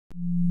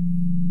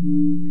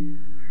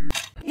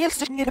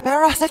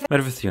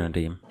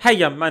Unity. Hey,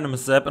 yeah, my name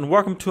is Zeb, and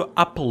welcome to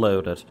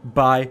Uploaded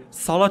by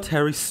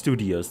Solitary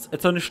Studios.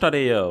 It's on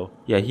itch.io.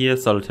 Yeah, here,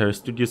 Solitary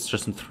Studios,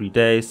 just in 3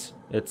 days.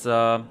 It's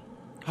a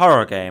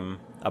horror game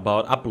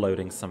about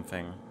uploading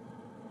something.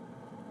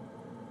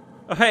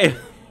 Oh, hey,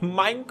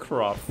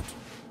 Minecraft.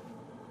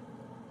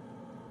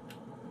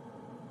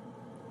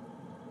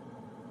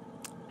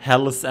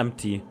 Hell is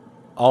empty.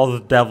 All the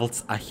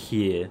devils are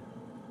here.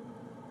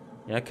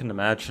 Yeah, I can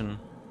imagine.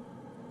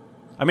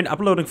 I mean,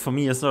 uploading for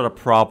me is not a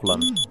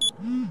problem.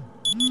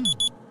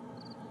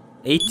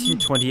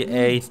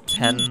 1828,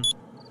 10,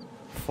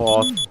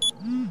 4th.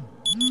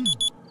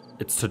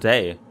 It's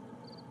today.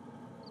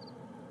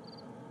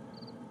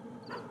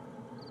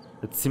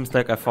 It seems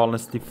like I've fallen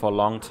asleep for a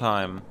long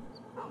time.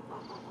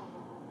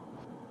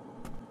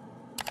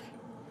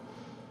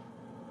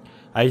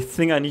 I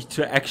think I need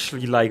to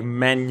actually, like,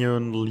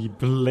 manually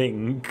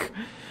blink.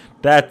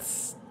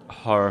 That's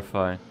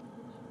horrifying.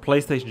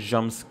 PlayStation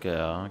jump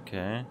scare,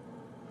 okay.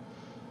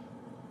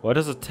 Why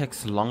does it take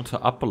so long to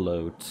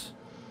upload?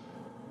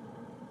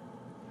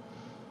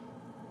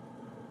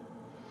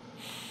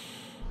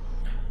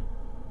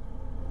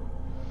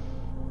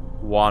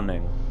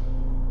 Warning.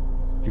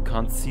 You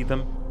can't see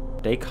them?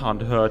 They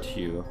can't hurt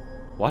you.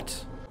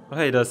 What? Oh,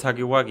 hey, there's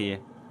Huggy Wuggy.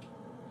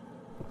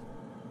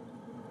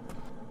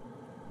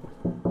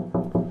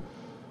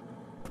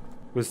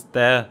 Who's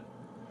there?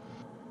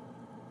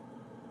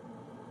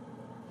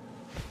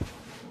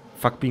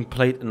 Fuck being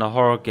played in a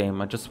horror game.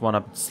 I just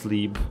wanna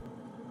sleep.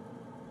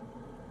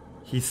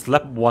 He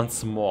slept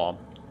once more.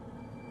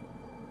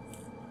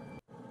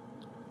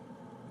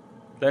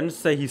 Then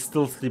say he's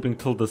still sleeping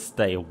till this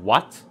day.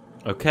 What?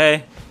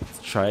 Okay,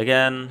 let's try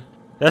again.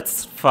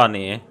 That's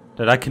funny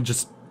that I can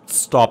just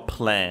stop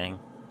playing.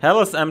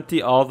 Hell is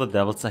empty, all the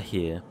devils are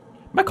here.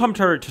 My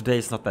commentary today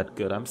is not that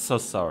good, I'm so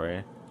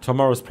sorry.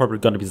 Tomorrow is probably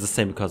gonna be the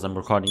same because I'm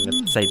recording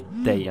the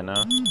same day, you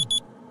know?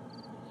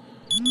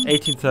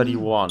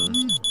 1831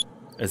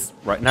 is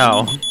right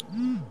now.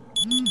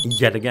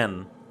 Yet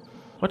again.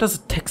 Why does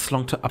it take so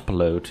long to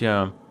upload?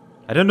 Yeah.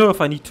 I don't know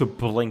if I need to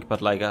blink,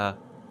 but like a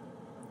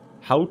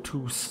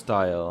how-to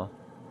style.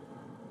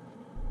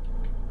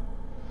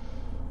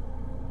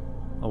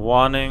 A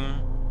warning.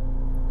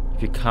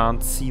 If you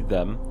can't see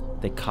them,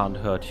 they can't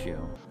hurt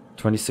you.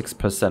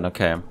 26%,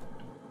 okay.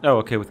 Oh,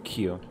 okay, with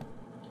Q.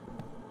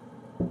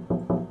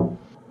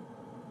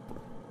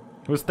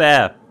 Who's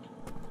there?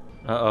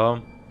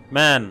 Uh-oh.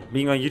 Man,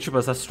 being a YouTuber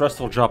is a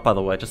stressful job, by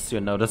the way, just so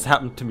you know. This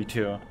happened to me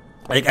too.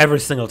 Like every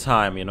single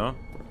time, you know?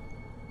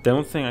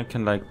 Don't think I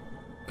can, like,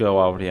 go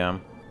out here.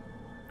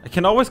 I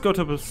can always go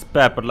to this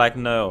bed, but, like,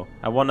 no.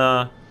 I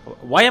wanna...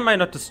 Why am I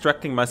not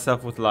distracting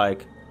myself with,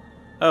 like...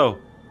 Oh,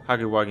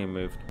 Huggy Wuggy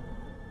moved.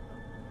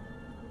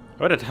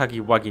 Where did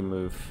Huggy Wuggy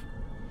move?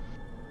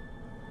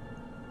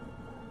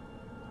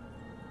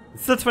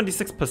 It's still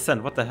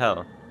 26%, what the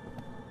hell?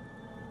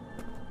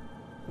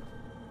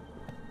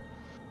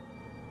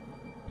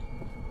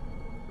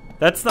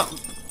 That's not...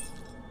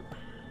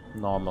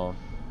 normal.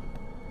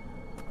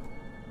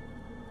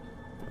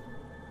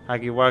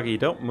 Huggy Wuggy,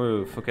 don't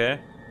move, okay?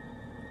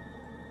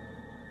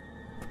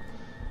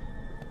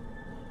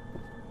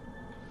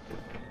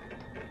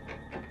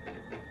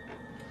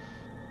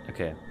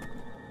 Okay.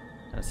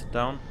 Now sit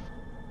down.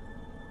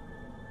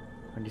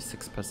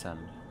 26%.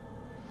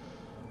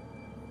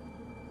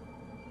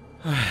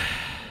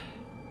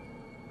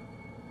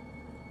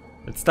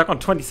 It's stuck on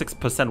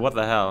 26%, what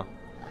the hell?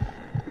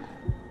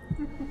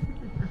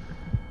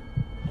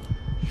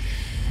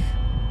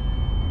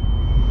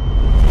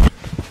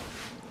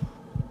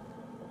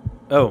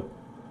 Oh.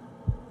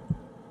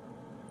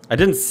 I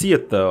didn't see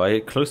it though, I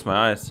closed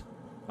my eyes.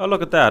 Oh,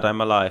 look at that, I'm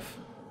alive.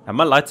 And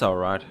my lights are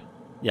alright.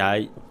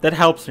 Yeah, that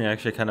helps me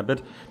actually kind of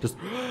bit. Just,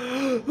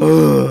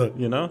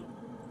 you know?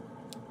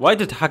 Why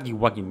did Huggy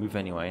Wuggy move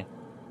anyway?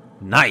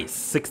 Nice,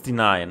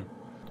 69.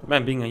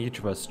 Man, being a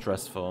YouTuber is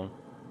stressful.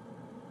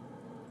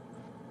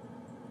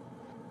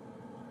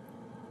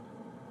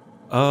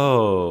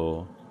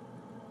 Oh.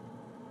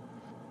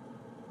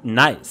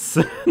 Nice.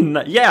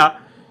 Yeah.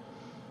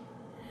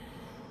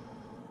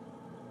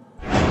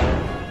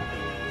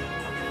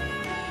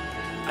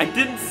 I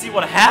didn't see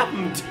what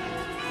happened.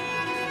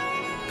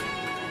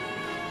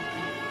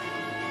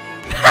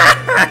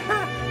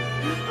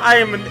 I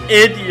am an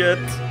idiot.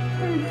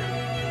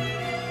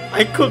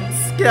 I couldn't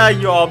scare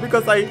you all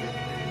because I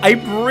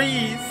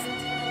breathed.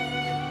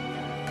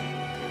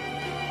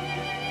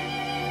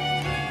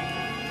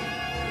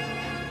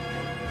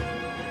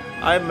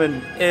 I'm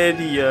an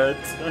idiot.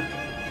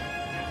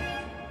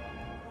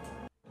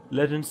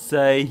 Let him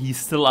say he's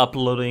still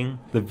uploading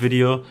the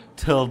video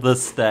till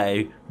this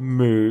day.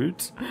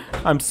 Mood.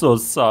 I'm so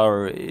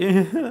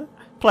sorry.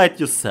 Play it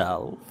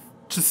yourself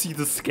to see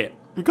the skip.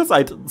 Because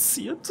I didn't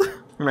see it.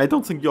 And I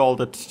don't think you all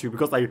did too,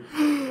 because I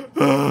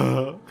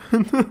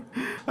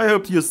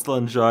hope you still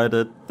enjoyed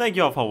it. Thank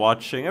you all for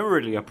watching, I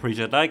really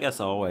appreciate it, like as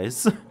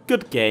always.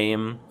 Good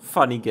game,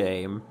 funny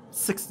game,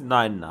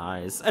 69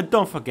 nice. And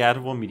don't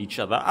forget, we'll meet each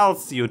other. I'll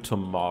see you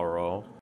tomorrow.